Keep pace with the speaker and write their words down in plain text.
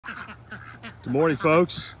Good morning,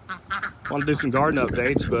 folks. Want to do some garden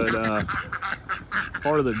updates, but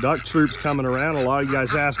part of the duck troop's coming around. A lot of you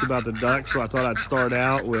guys asked about the ducks, so I thought I'd start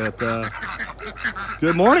out with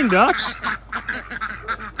good morning, ducks.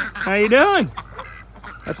 How you doing?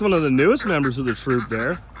 That's one of the newest members of the troop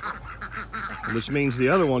there, which means the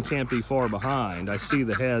other one can't be far behind. I see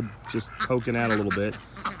the head just poking out a little bit.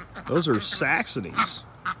 Those are Saxonies.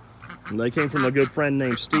 And they came from a good friend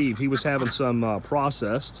named Steve. He was having some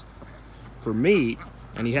processed for meat,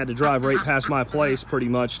 and he had to drive right past my place pretty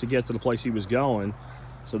much to get to the place he was going.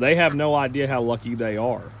 So they have no idea how lucky they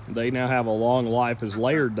are. They now have a long life as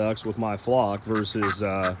layered ducks with my flock versus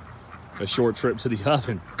a short trip to the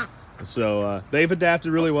oven. So they've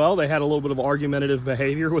adapted really well. They had a little bit of argumentative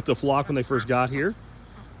behavior with the flock when they first got here.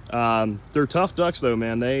 They're tough ducks though,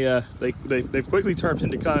 man. They've quickly turned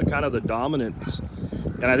into kind of the dominance.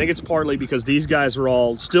 And I think it's partly because these guys are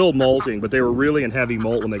all still molting, but they were really in heavy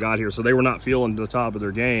molt when they got here, so they were not feeling the top of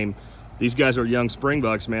their game. These guys are young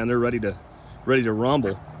springbucks, man. They're ready to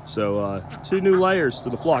rumble. So 2 new layers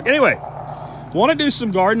to the flock. Anyway, want to do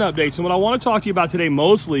some garden updates, and what I want to talk to you about today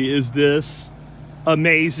mostly is this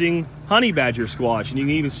amazing honey badger squash. And you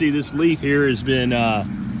can even see this leaf here has been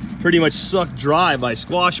pretty much sucked dry by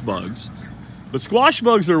squash bugs. But squash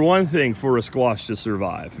bugs are one thing for a squash to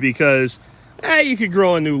survive, because you could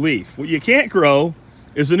grow a new leaf. What you can't grow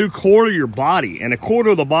is a new core to your body, and a core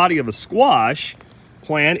to the body of a squash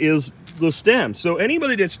plant is the stem. So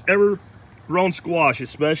anybody that's ever grown squash,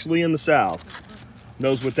 especially in the South,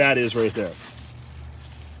 knows what that is right there.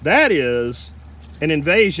 That is an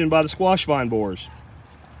invasion by the squash vine borers.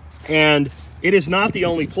 And it is not the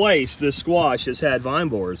only place this squash has had vine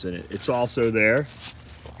borers in it. It's also there,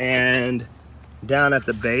 and down at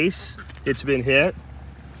the base, it's been hit.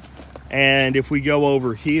 And if we go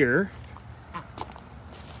over here,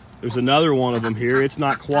 there's another one of them here. It's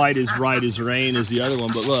not quite as bright as rain as the other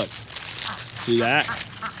one, but look, see that?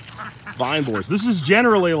 Vine borers. This is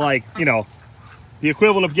generally like, you know, the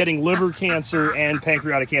equivalent of getting liver cancer and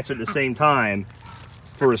pancreatic cancer at the same time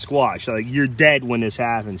for a squash. Like, you're dead when this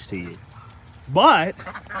happens to you. But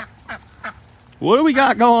what do we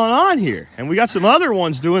got going on here? And we got some other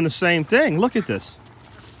ones doing the same thing. Look at this.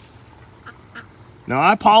 Now,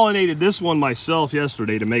 I pollinated this one myself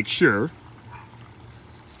yesterday to make sure,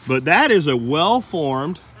 but that is a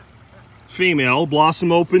well-formed female. Blossom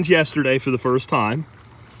opened yesterday for the first time,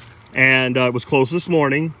 and it was closed this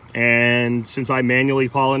morning, and since I manually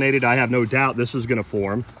pollinated, I have no doubt this is going to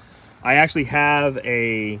form. I actually have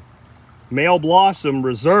a male blossom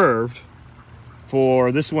reserved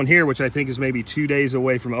for this one here, which I think is maybe 2 days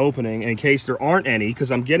away from opening, in case there aren't any,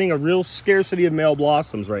 because I'm getting a real scarcity of male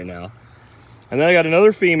blossoms right now. And then I got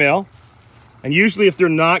another female, and usually if they're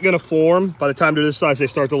not going to form, by the time they're this size, they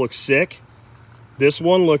start to look sick. This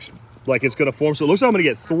one looks like it's going to form, so it looks like I'm going to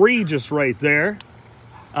get 3 just right there.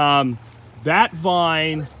 That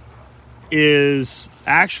vine is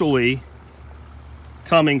actually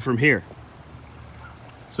coming from here.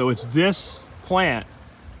 So it's this plant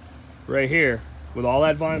right here with all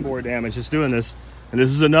that vine borer damage that's doing this. And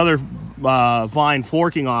this is another vine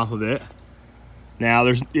forking off of it. Now,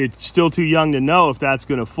 it's still too young to know if that's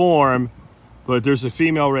going to form, but there's a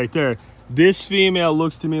female right there. This female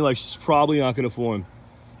looks to me like she's probably not going to form.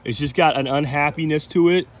 It's just got an unhappiness to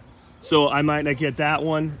it, so I might not get that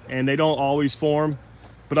one, and they don't always form.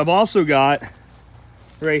 But I've also got,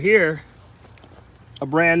 right here, a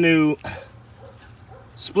brand new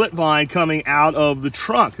split vine coming out of the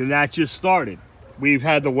trunk, and that just started. We've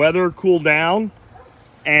had the weather cool down,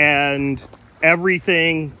 and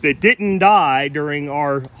everything that didn't die during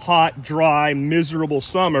our hot, dry, miserable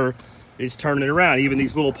summer is turning around. Even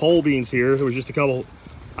these little pole beans here, there was just a couple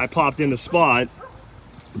I popped in the spot.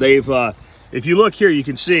 They've, if you look here, you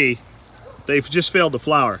can see they've just failed to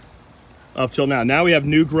flower up till now. Now we have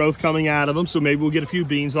new growth coming out of them, so maybe we'll get a few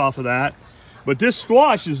beans off of that. But this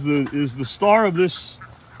squash is the star of this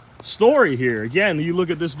story here. Again, you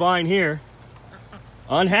look at this vine here,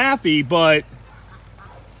 unhappy, but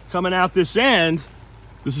coming out this end,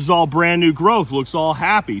 this is all brand new growth, looks all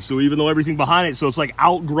happy. So even though everything behind it, so it's like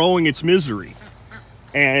outgrowing its misery.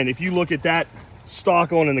 And if you look at that stalk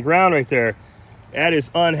going in the ground right there, that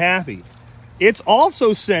is unhappy. It's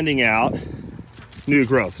also sending out new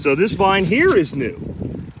growth. So this vine here is new.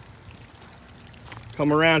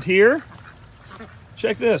 Come around here,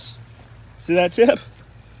 check this. See that tip?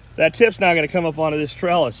 That tip's now gonna come up onto this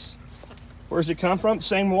trellis. Where's it come from?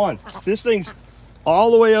 Same one. This thing's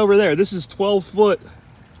all the way over there. This is 12 foot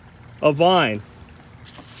of vine,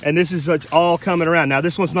 and this is, it's all coming around. Now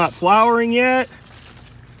this one's not flowering yet,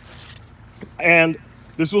 and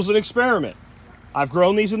this was an experiment. I've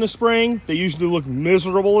grown these in the spring. They usually look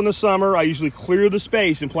miserable in the summer. I usually clear the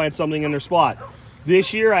space and plant something in their spot.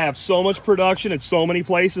 This year I have so much production at so many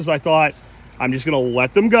places, I thought I'm just gonna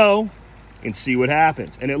let them go and see what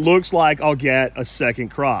happens. And it looks like I'll get a second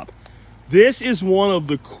crop. This is one of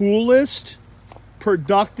the coolest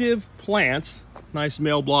productive plants. Nice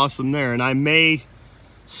male blossom there, and I may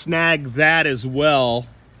snag that as well.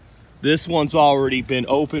 This one's already been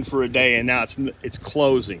open for a day and now it's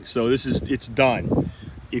closing. So it's done.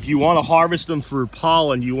 If you want to harvest them for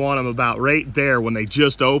pollen, you want them about right there when they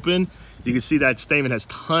just open. You can see that stamen has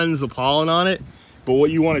tons of pollen on it. But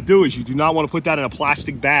what you want to do is you do not want to put that in a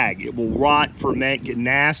plastic bag. It will rot, ferment, get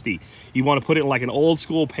nasty. You want to put it in like an old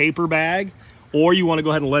school paper bag, or you want to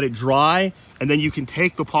go ahead and let it dry, and then you can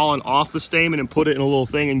take the pollen off the stamen and put it in a little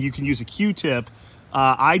thing, and you can use a Q-tip.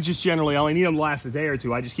 I just generally only need them to last a day or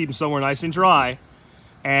two. I just keep them somewhere nice and dry,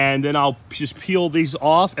 and then I'll just peel these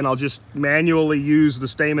off, and I'll just manually use the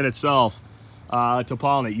stamen itself to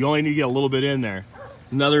pollinate. You only need to get a little bit in there.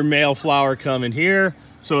 Another male flower coming here.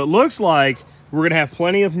 So it looks like we're gonna have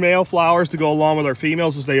plenty of male flowers to go along with our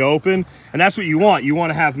females as they open. And that's what you want. You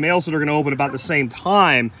wanna have males that are gonna open about the same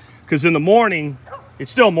time, because in the morning,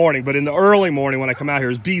 it's still morning, but in the early morning when I come out here,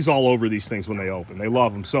 there's bees all over these things when they open. They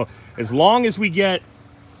love them. So as long as we get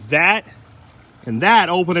that and that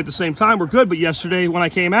open at the same time, we're good. But yesterday when I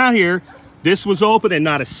came out here, this was open and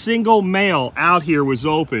not a single male out here was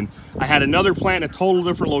open. I had another plant in a total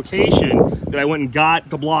different location that I went and got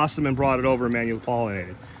the blossom and brought it over and manually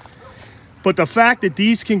pollinated. But the fact that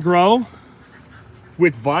these can grow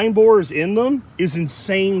with vine borers in them is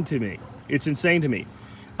insane to me. It's insane to me.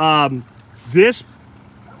 This,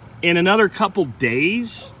 in another couple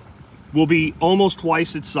days, will be almost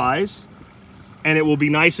twice its size, and it will be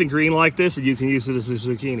nice and green like this, and you can use it as a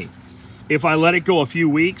zucchini. If I let it go a few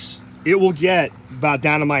weeks, it will get about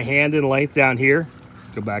down to my hand in length down here.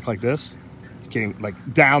 Go back like this. Came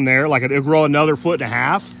like down there, like it'll grow another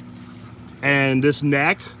 1.5 feet. And this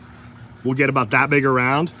neck will get about that big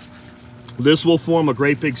around. This will form a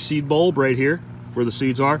great big seed bulb right here where the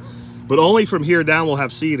seeds are, but only from here down will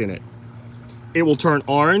have seed in it. It will turn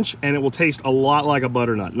orange and it will taste a lot like a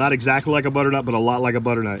butternut. Not exactly like a butternut, but a lot like a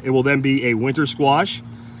butternut. It will then be a winter squash.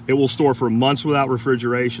 It will store for months without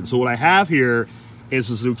refrigeration. So what I have here is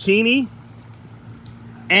a zucchini,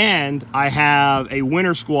 and I have a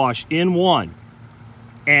winter squash in one.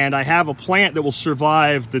 And I have a plant that will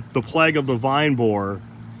survive the plague of the vine borer,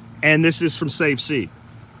 and this is from Save Seed.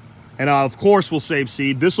 And of course we'll save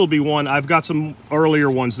seed. This will be one, I've got some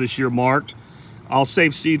earlier ones this year marked. I'll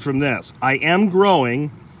save seed from this. I am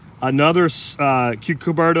growing another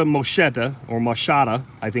Cucuberta moschetta, or moschata,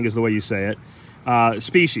 I think is the way you say it,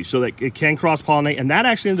 species, so that it can cross-pollinate, and that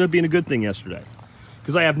actually ended up being a good thing yesterday,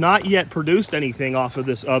 because I have not yet produced anything off of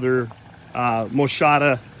this other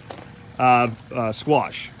moschata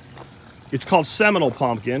squash. It's called Seminole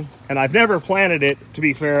pumpkin, and I've never planted it, to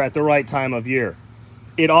be fair, at the right time of year.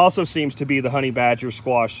 It also seems to be the honey badger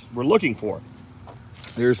squash we're looking for.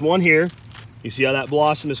 There's one here. You see how that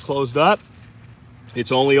blossom is closed up?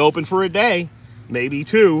 It's only open for a day, maybe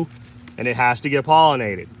two, and it has to get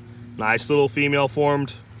pollinated. Nice little female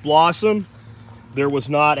formed blossom. There was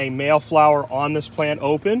not a male flower on this plant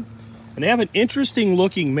open, and they have an interesting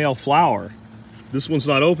looking male flower. This one's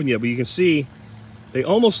not open yet, but you can see they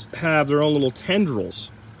almost have their own little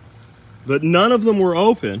tendrils, but none of them were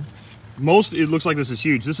open. It looks like this is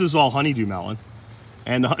huge. This is all honeydew melon.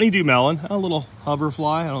 And the honeydew melon, a little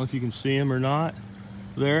hoverfly, I don't know if you can see him or not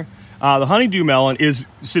there. The honeydew melon is,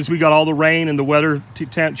 since we got all the rain and the weather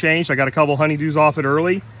temp changed, I got a couple honeydews off it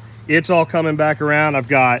early. It's all coming back around. I've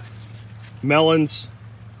got melons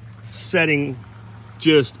setting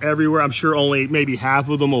just everywhere. I'm sure only maybe half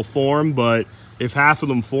of them will form, but if half of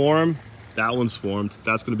them form, that one's formed.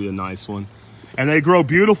 That's gonna be a nice one. And they grow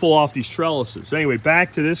beautiful off these trellises. Anyway,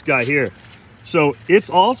 back to this guy here. So it's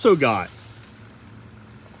also got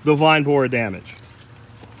the vine borer damage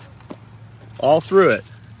all through it,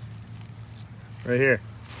 right here,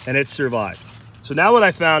 and it's survived. So now what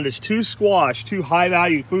I found is two high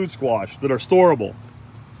value food squash that are storable,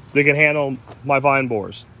 that can handle my vine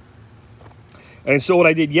borers. And so what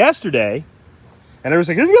I did yesterday, and everyone's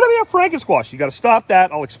like, this is gonna be a Franken squash. You gotta stop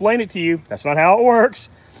that, I'll explain it to you. That's not how it works.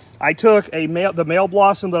 I took the male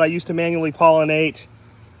blossom that I used to manually pollinate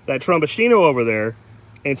that Tromboncino over there,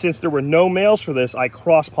 and since there were no males for this, I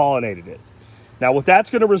cross-pollinated it. Now what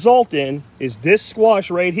that's gonna result in is this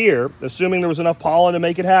squash right here, assuming there was enough pollen to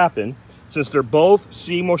make it happen, since they're both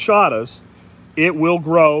C. moschatas, it will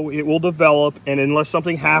grow, it will develop, and unless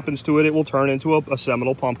something happens to it, it will turn into a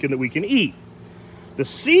Seminole pumpkin that we can eat. The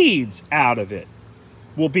seeds out of it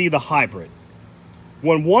will be the hybrid.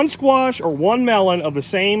 When one squash or one melon of the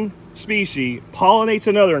same species pollinates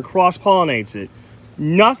another and cross-pollinates it,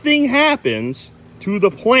 nothing happens to the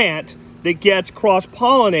plant that gets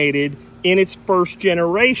cross-pollinated in its first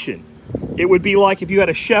generation. It would be like if you had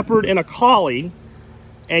a shepherd and a collie,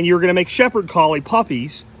 and you're going to make shepherd collie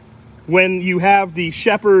puppies. When you have the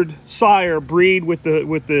shepherd sire breed with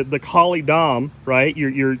the collie dom, right?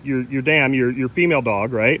 Your female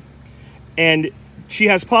dog, right? And she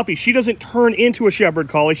has puppies. She doesn't turn into a shepherd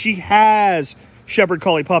collie. She has shepherd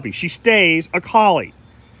collie puppies. She stays a collie.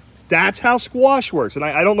 That's how squash works. And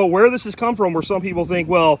I don't know where this has come from, where some people think,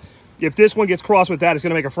 well, if this one gets crossed with that, it's going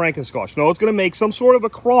to make a Franken-squash. No, it's going to make some sort of a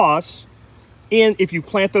cross if you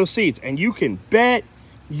plant those seeds. And you can bet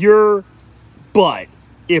your butt,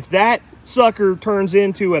 if that sucker turns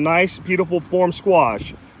into a nice, beautiful form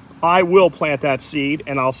squash, I will plant that seed,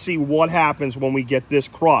 and I'll see what happens when we get this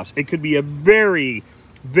cross. It could be a very,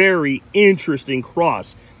 very interesting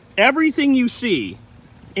cross. Everything you see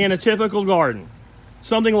in a typical garden,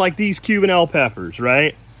 something like these Cubanelle peppers,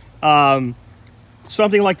 right?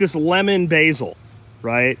 Something like this lemon basil,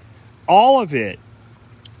 right? All of it.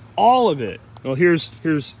 Well, this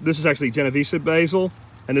is actually Genovese basil,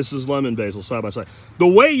 and this is lemon basil side by side. The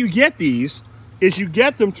way you get these is you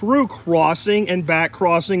get them through crossing and back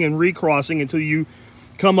crossing and recrossing until you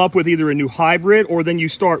come up with either a new hybrid, or then you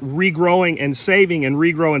start regrowing and saving and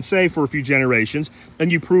regrow and save for a few generations,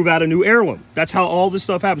 and you prove out a new heirloom. That's how all this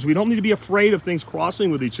stuff happens. We don't need to be afraid of things crossing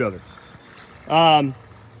with each other.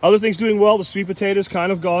 Other things doing well, the sweet potatoes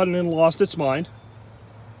kind of gone and lost its mind.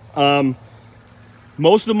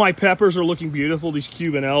 Most of my peppers are looking beautiful. These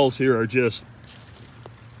Cubanelles here are just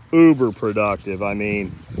uber productive. I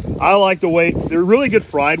mean, I like the way they're really good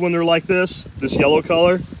fried when they're like this yellow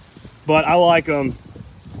color, but I like them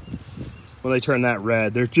when they turn that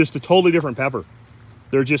red. They're just a totally different pepper.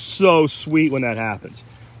 They're just so sweet when that happens.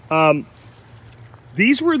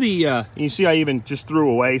 These were the you see I even just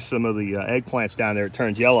threw away some of the eggplants down there. It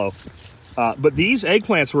turned yellow, but these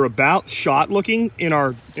eggplants were about shot looking in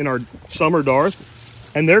our summer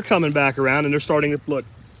Darth, and they're coming back around and they're starting to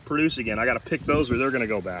produce again. I got to pick those or they're going to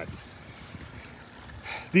go bad.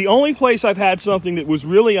 The only place I've had something that was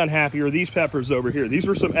really unhappy are these peppers over here. These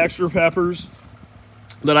were some extra peppers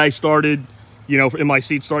that I started, in my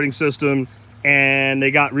seed starting system, and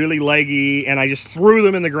they got really leggy, and I just threw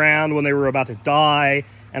them in the ground when they were about to die,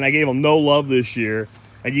 and I gave them no love this year.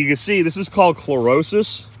 And you can see this is called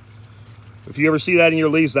chlorosis. If you ever see that in your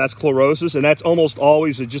leaves, that's chlorosis, and that's almost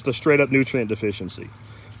always just a straight up nutrient deficiency.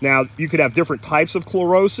 Now, you could have different types of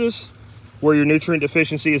chlorosis where your nutrient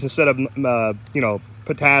deficiency is, instead of,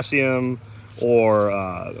 potassium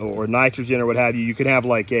or nitrogen or what have you, you can have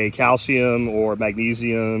like a calcium or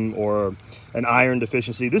magnesium or an iron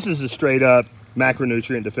deficiency. This is a straight up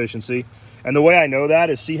macronutrient deficiency. And the way I know that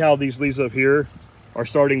is, see how these leaves up here are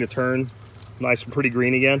starting to turn nice and pretty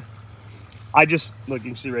green again? Look, you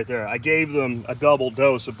can see right there, I gave them a double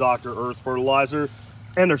dose of Dr. Earth fertilizer,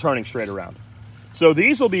 and they're turning straight around. So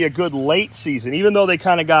these will be a good late season, even though they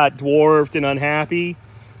kind of got dwarfed and unhappy.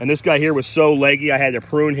 And this guy here was so leggy, I had to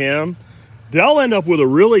prune him. They'll end up with a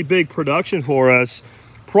really big production for us,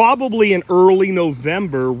 probably in early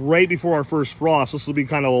November, right before our first frost. This will be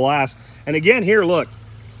kind of the last. And again, here, look.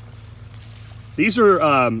 These are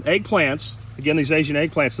eggplants. Again, these Asian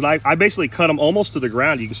eggplants that I basically cut them almost to the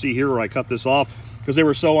ground. You can see here where I cut this off because they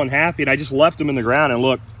were so unhappy, and I just left them in the ground. And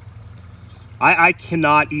look, I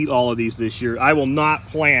cannot eat all of these this year. I will not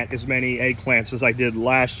plant as many eggplants as I did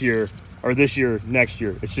last year or this year, next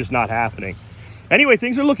year. It's just not happening. Anyway,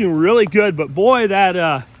 things are looking really good, but boy, that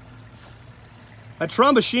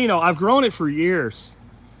Tromboncino, I've grown it for years,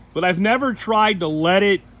 but I've never tried to let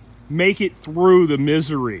it make it through the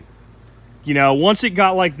misery. Once it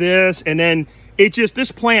got like this, and then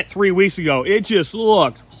this plant 3 weeks ago, it just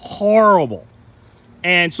looked horrible.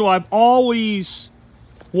 And so I've always,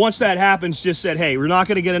 once that happens, just said, hey, we're not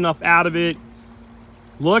going to get enough out of it.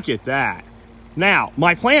 Look at that. Now,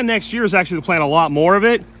 my plan next year is actually to plant a lot more of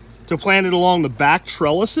it, to plant it along the back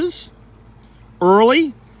trellises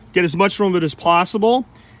early, get as much from it as possible.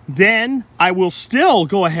 Then I will still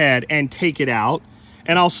go ahead and take it out,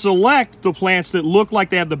 and I'll select the plants that look like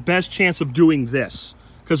they have the best chance of doing this,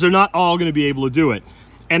 because they're not all going to be able to do it.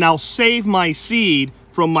 And I'll save my seed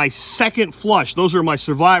from my second flush. Those are my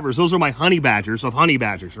survivors. Those are my honey badgers of honey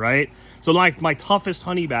badgers, right? So like my toughest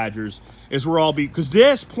honey badgers is where I'll be, because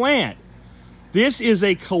this plant, this is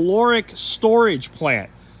a caloric storage plant.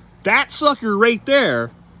 That sucker right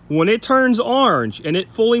there, when it turns orange and it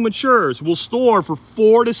fully matures, will store for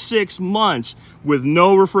 4 to 6 months with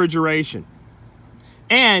no refrigeration.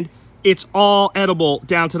 And it's all edible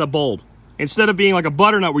down to the bulb. instead of being like a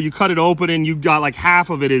butternut where you cut it open and you got like half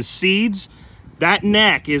of it is seeds, that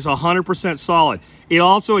neck is 100% solid. It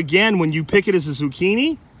also, again, when you pick it as a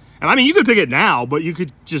zucchini, and I mean, you could pick it now, but you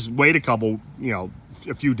could just wait a couple, you know,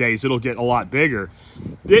 a few days, it'll get a lot bigger.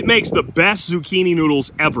 It makes the best zucchini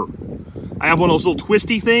noodles ever. I have one of those little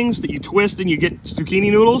twisty things that you twist and you get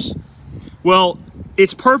zucchini noodles. Well,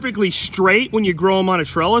 it's perfectly straight when you grow them on a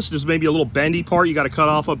trellis. There's maybe a little bendy part you got to cut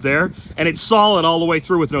off up there, and it's solid all the way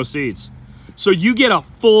through with no seeds. So you get a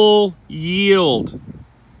full yield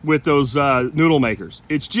with those noodle makers.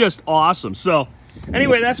 It's just awesome. So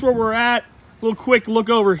anyway, that's where we're at. A little quick look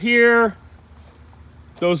over here.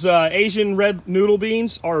 Those Asian red noodle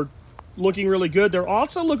beans are looking really good. They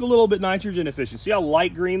also look a little bit nitrogen efficient. See how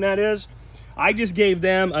light green that is? I just gave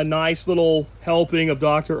them a nice little helping of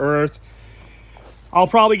Dr. Earth. I'll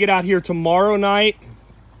probably get out here tomorrow night.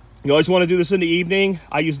 You always want to do this in the evening.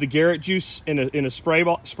 I use the Garrett juice in a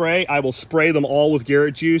spray. I will spray them all with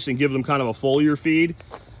Garrett juice and give them kind of a foliar feed.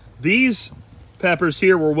 These peppers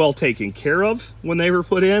here were well taken care of when they were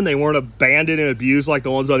put in. They weren't abandoned and abused like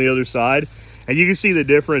the ones on the other side. And you can see the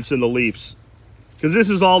difference in the leaves, because this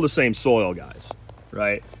is all the same soil, guys,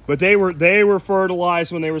 right? But they were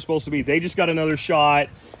fertilized when they were supposed to be. They just got another shot.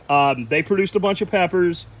 They produced a bunch of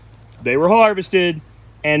peppers. They were harvested,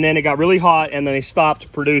 and then it got really hot, and then they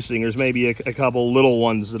stopped producing. There's maybe a couple little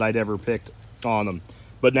ones that I'd ever picked on them.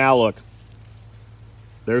 But now look,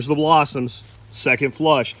 there's the blossoms, second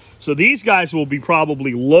flush. So these guys will be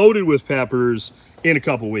probably loaded with peppers in a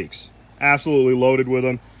couple weeks. Absolutely loaded with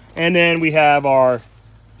them. And then we have our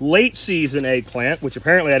late season eggplant, which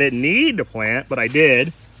apparently I didn't need to plant, but I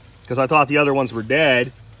did because I thought the other ones were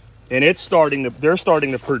dead. And they're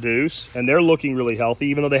starting to produce, and they're looking really healthy,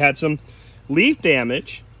 even though they had some leaf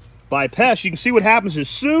damage by pests. You can see what happens as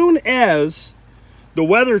soon as the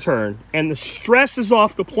weather turns and the stress is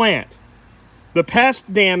off the plant, the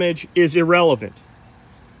pest damage is irrelevant.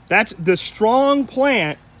 That's the strong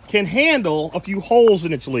plant can handle a few holes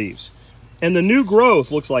in its leaves. And the new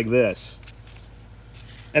growth looks like this.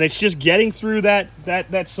 And it's just getting through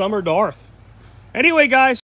that summer dearth. Anyway, guys.